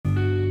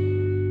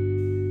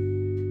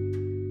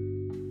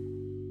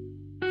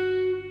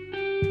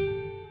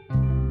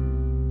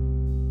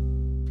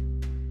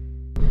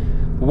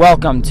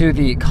welcome to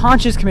the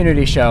Conscious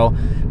Community Show.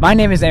 My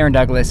name is Aaron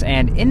Douglas,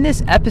 and in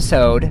this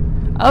episode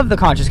of the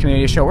Conscious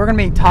Community Show, we're going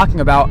to be talking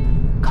about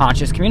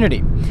conscious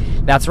community.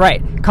 That's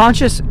right.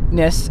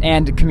 Consciousness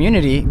and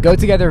community go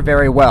together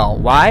very well.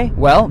 Why?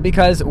 Well,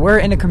 because we're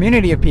in a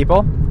community of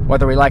people,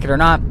 whether we like it or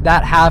not,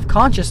 that have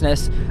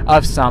consciousness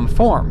of some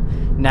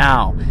form.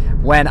 Now,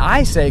 when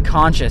I say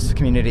conscious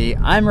community,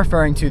 I'm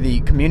referring to the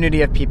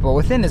community of people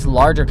within this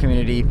larger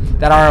community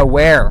that are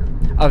aware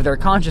of their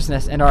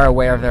consciousness and are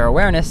aware of their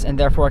awareness, and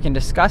therefore can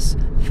discuss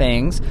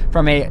things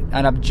from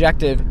an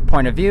objective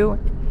point of view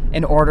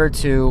in order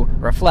to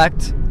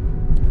reflect.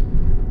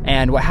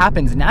 And what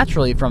happens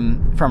naturally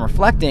from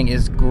reflecting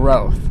is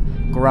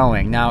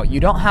growing. Now,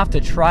 you don't have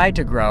to try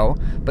to grow,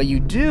 but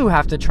you do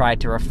have to try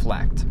to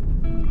reflect.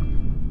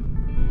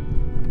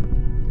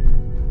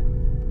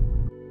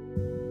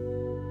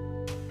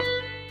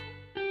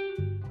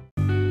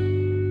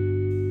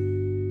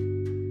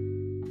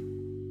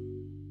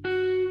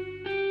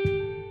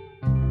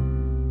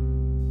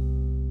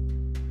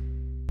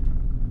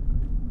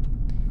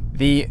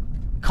 The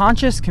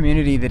conscious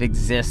community that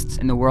exists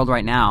in the world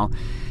right now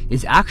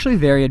is actually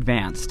very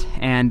advanced,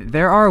 and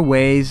there are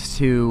ways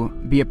to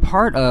be a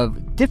part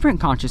of different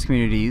conscious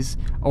communities,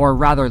 or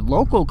rather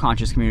local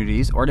conscious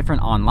communities, or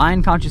different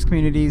online conscious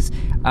communities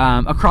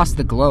across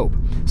the globe.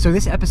 So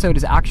this episode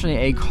is actually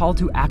a call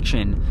to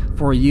action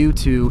for you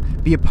to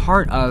be a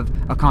part of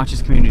a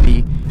conscious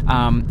community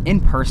in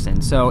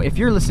person. So if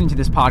you're listening to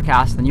this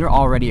podcast, then you're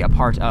already a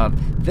part of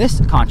this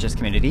conscious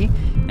community.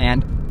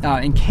 And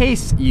in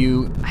case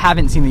you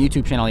haven't seen the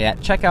YouTube channel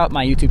yet, check out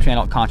my YouTube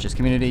channel, Conscious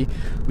Community.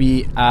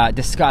 We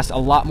discuss a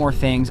lot more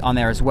things on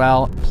there as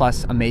well,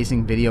 plus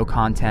amazing video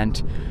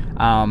content.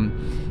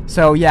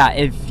 So yeah,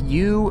 if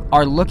you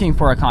are looking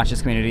for a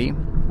conscious community,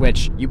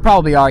 which you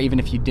probably are even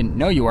if you didn't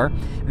know you were,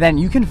 then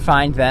you can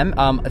find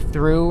them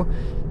through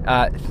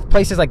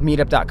places like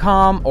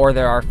meetup.com, or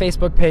there are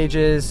Facebook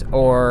pages,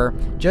 or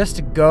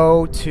just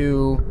go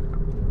to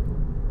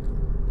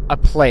a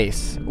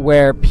place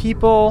where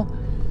people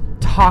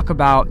talk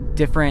about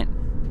different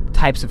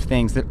types of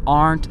things that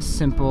aren't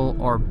simple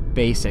or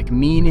basic,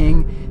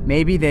 meaning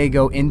maybe they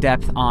go in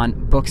depth on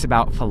books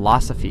about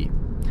philosophy,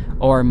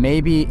 or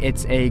maybe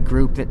it's a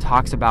group that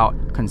talks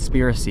about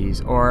conspiracies,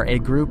 or a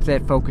group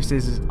that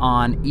focuses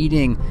on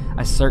eating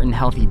a certain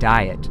healthy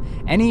diet.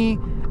 Any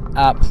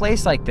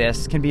place like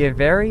this can be a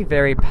very,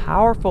 very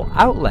powerful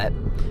outlet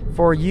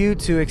for you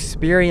to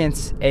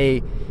experience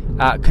a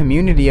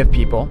community of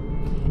people,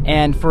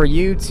 and for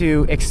you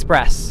to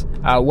express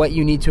what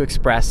you need to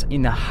express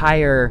in the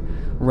higher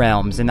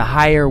realms, in the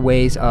higher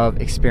ways of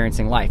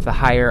experiencing life, the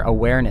higher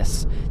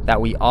awareness that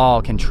we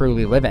all can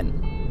truly live in.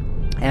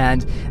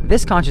 And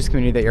this conscious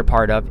community that you're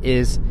part of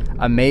is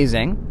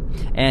amazing,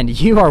 and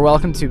you are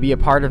welcome to be a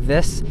part of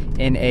this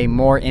in a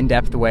more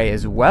in-depth way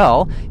as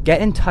well.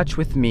 Get in touch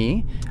with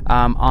me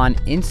on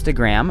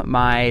Instagram.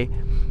 My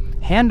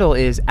handle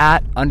is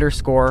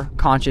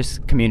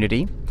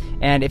 @_consciouscommunity.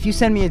 And if you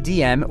send me a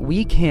DM,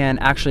 we can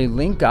actually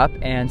link up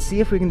and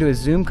see if we can do a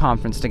Zoom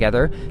conference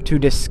together to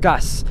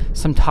discuss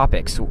some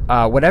topics,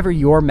 whatever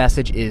your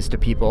message is to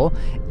people.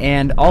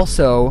 And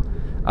also,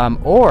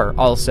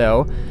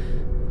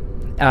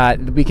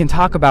 we can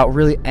talk about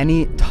really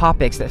any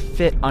topics that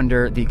fit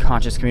under the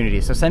conscious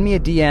community. So send me a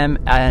DM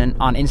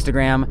on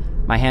Instagram.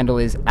 My handle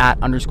is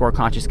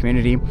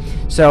 @_consciouscommunity.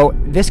 So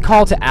this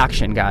call to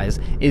action, guys,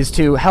 is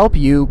to help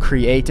you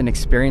create an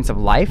experience of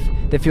life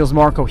that feels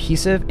more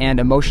cohesive and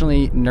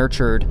emotionally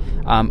nurtured,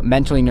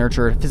 mentally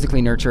nurtured,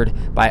 physically nurtured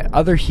by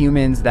other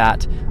humans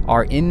that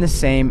are in the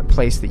same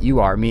place that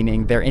you are,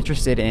 meaning they're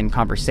interested in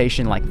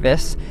conversation like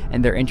this,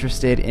 and they're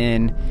interested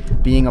in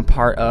being a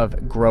part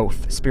of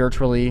growth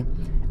spiritually,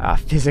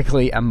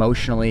 physically,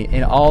 emotionally,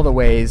 in all the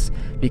ways,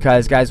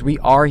 because guys, we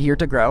are here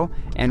to grow,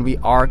 and we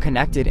are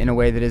connected in a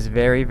way that is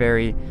very,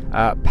 very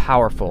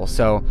powerful.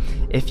 So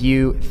if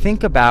you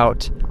think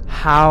about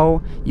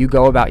how you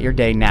go about your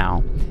day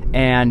now,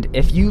 and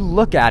if you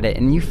look at it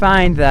and you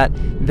find that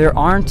there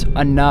aren't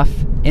enough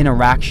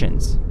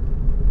interactions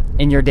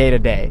in your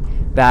day-to-day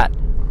that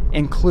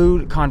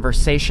include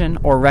conversation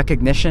or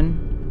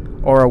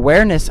recognition or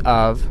awareness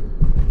of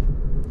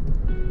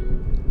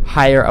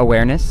higher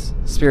awareness,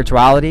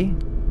 spirituality,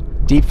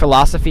 deep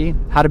philosophy,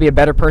 how to be a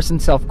better person,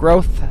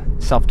 self-growth,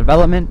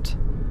 self-development,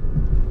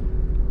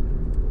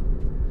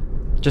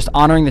 just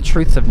honoring the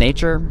truths of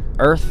nature,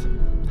 Earth.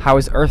 How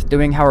is Earth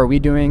doing? How are we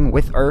doing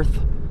with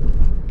Earth?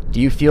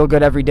 Do you feel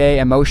good every day,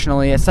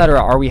 emotionally, etc.?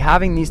 Are we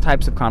having these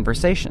types of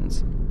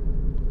conversations?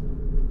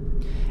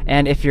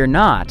 And if you're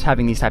not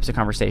having these types of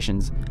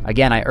conversations,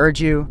 again, I urge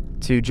you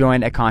to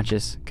join a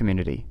conscious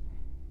community.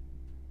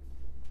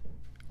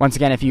 Once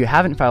again, if you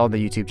haven't followed the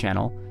YouTube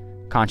channel,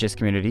 Conscious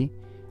Community,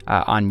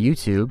 on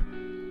YouTube,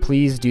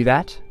 please do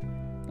that.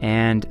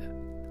 And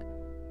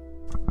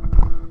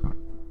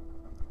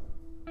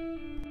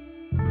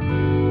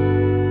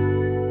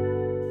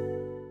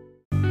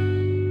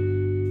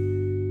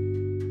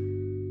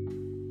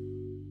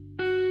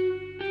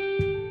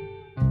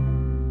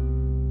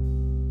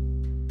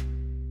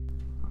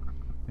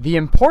the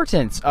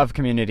importance of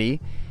community,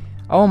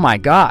 oh my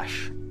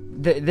gosh,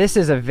 this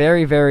is a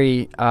very,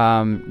 very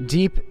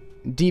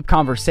deep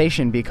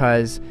conversation,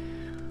 because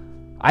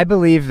I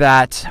believe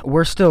that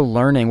we're still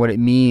learning what it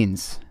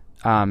means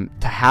to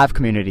have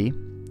community,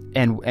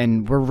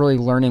 and we're really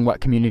learning what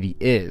community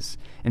is.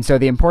 And so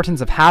the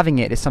importance of having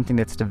it is something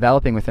that's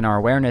developing within our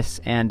awareness,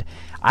 and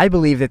I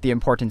believe that the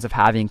importance of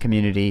having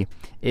community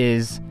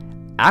is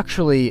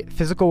actually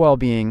physical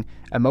well-being,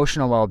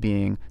 emotional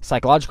well-being,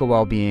 psychological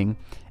well-being,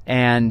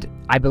 and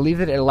I believe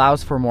that it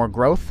allows for more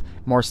growth,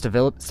 more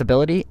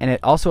stability, and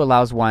it also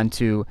allows one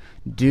to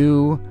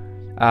do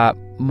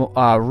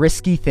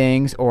risky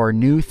things or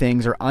new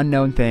things or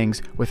unknown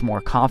things with more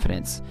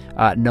confidence,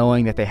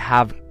 knowing that they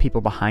have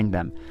people behind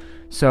them.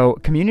 So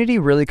community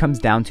really comes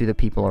down to the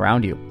people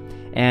around you.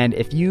 And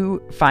if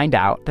you find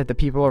out that the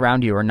people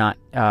around you are not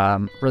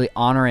really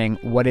honoring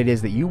what it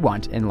is that you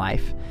want in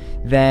life,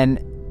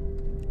 then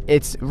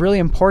it's really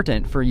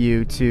important for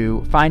you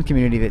to find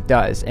community that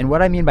does. And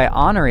what I mean by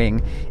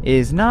honoring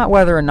is not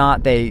whether or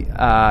not they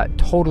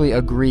totally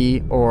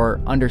agree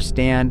or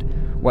understand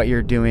what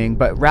you're doing,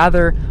 but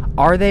rather,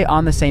 are they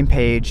on the same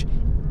page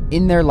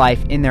in their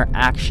life, in their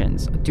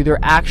actions? Do their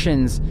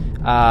actions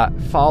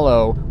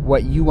follow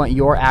what you want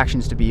your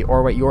actions to be,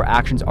 or what your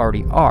actions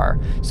already are?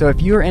 So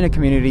if you're in a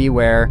community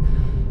where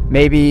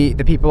maybe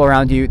the people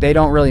around you, they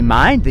don't really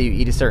mind that you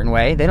eat a certain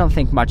way, they don't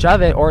think much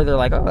of it, or they're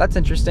like, oh, that's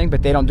interesting,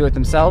 but they don't do it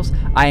themselves,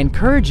 I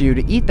encourage you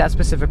to eat that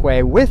specific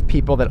way with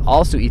people that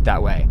also eat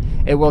that way.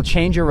 It will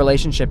change your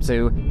relationship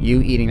to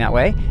you eating that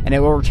way, and it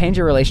will change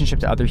your relationship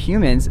to other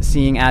humans,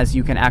 seeing as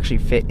you can actually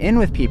fit in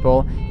with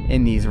people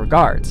in these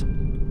regards.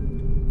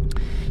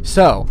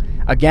 So,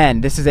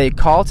 again, this is a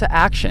call to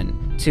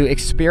action to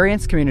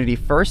experience community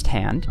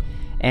firsthand,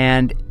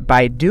 and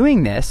by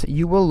doing this,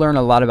 you will learn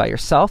a lot about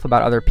yourself,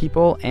 about other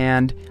people,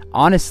 and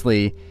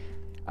honestly,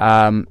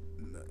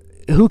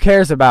 who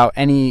cares about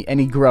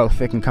any growth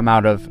that can come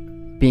out of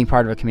being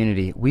part of a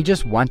community? We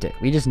just want it.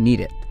 We just need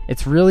it.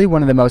 It's really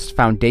one of the most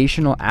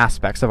foundational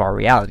aspects of our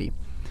reality.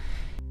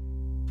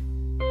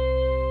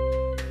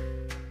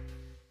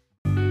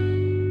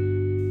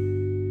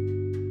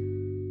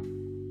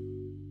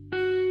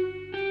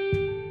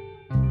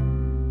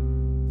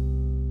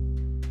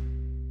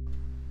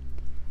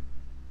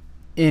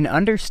 In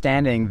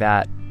understanding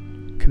that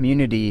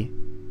community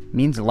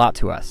means a lot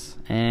to us,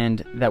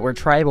 and that we're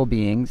tribal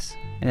beings,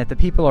 and that the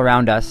people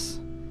around us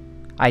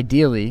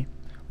ideally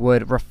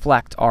would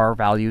reflect our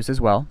values as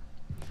well,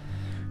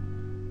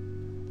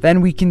 then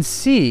we can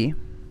see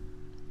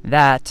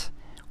that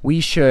we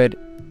should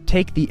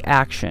take the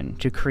action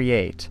to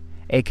create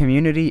a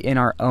community in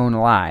our own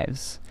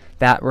lives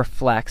that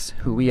reflects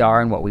who we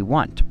are and what we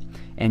want.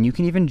 And you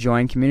can even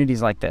join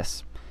communities like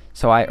this.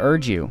 So I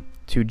urge you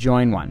to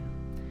join one.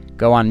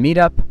 Go on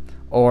Meetup,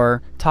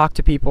 or talk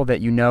to people that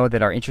you know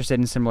that are interested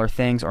in similar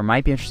things or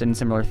might be interested in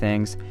similar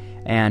things,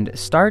 and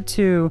start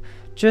to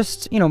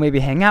just, maybe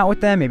hang out with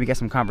them, maybe get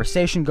some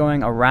conversation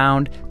going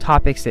around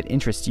topics that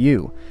interest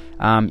you.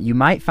 You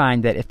might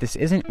find that if this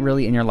isn't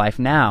really in your life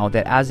now,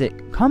 that as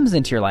it comes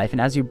into your life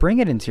and as you bring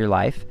it into your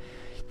life,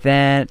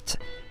 that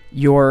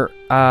your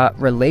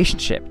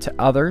relationship to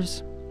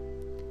others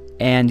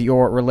and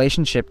your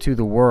relationship to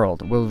the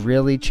world will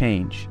really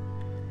change.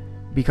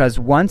 Because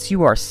once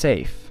you are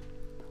safe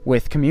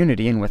with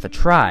community and with a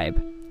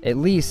tribe, at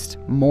least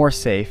more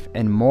safe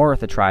and more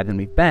with a tribe than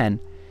we've been,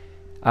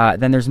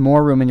 then there's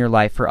more room in your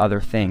life for other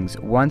things.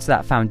 Once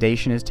that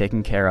foundation is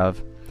taken care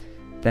of,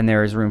 then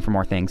there is room for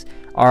more things.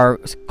 Our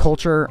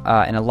culture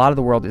and a lot of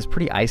the world is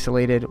pretty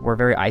isolated. We're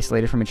very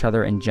isolated from each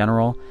other in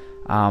general.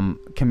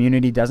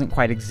 Community doesn't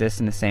quite exist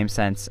in the same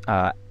sense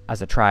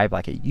as a tribe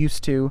like it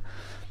used to,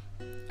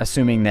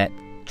 assuming that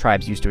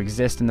tribes used to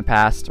exist in the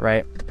past,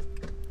 right?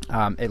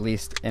 At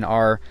least in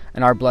our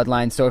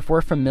bloodline. So if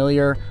we're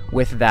familiar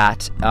with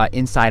that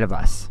inside of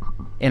us,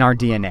 in our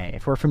DNA,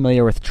 if we're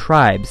familiar with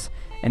tribes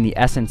and the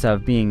essence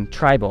of being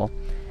tribal,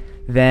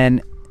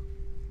 then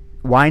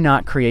why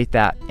not create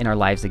that in our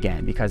lives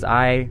again? Because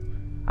I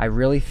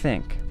really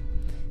think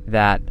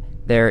that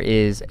there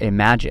is a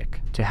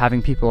magic to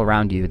having people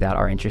around you that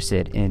are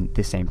interested in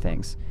the same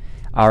things.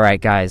 All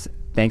right, guys,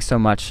 thanks so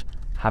much.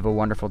 Have a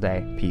wonderful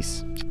day.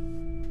 Peace.